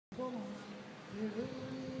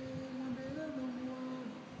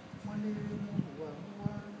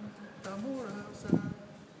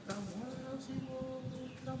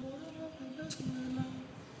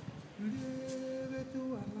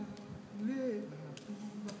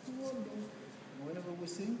Whenever we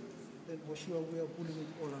sing, then for sure we are pulling it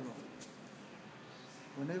all along.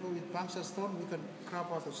 Whenever we bounce a stone, we can grab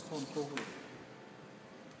out the stone properly.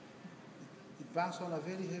 It bounces on a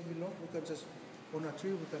very heavy log, we can just, on a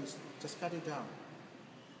tree, we can just cut it down.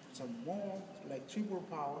 Some more, like triple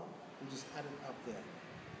power, we just add it up there.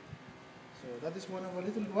 So that is one of our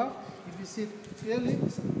little dwarf. If you see clearly,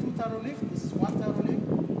 it's 2 taro leaf, this is 1 taro leaf,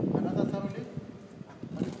 another taro leaf,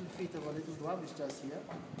 a little feet of a little dwarf is just here,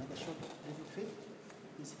 another short little feet,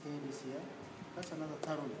 his head is here, that's another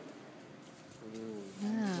taro leaf.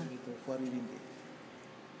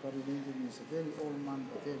 Faririndi is a very old man,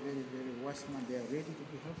 but they're very, very wise man. They are ready to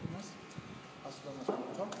be helping us as long as we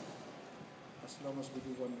talk, as long as we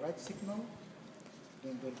do one right signal,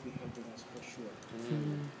 then they'll be helping us for sure.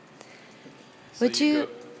 Would you?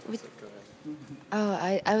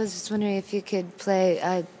 I was just wondering if you could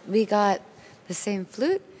play. We got the same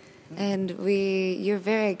flute, and you're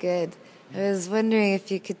very good. I was wondering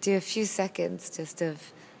if you could do a few seconds just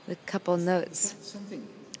of a couple notes. Something.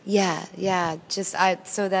 Yeah. Just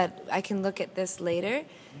so that I can look at this later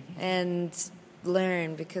and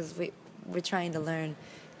learn, because we're trying to learn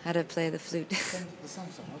how to play the flute. The song,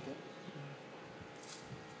 okay.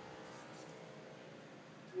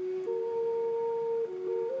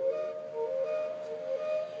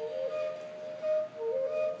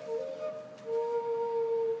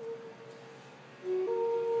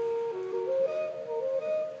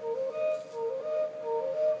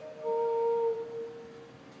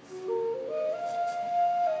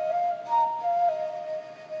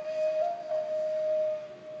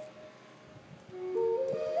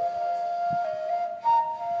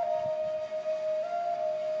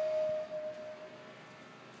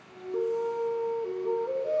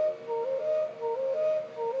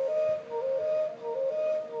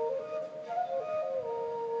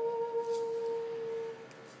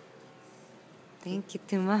 Thank you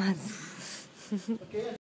too much. Okay.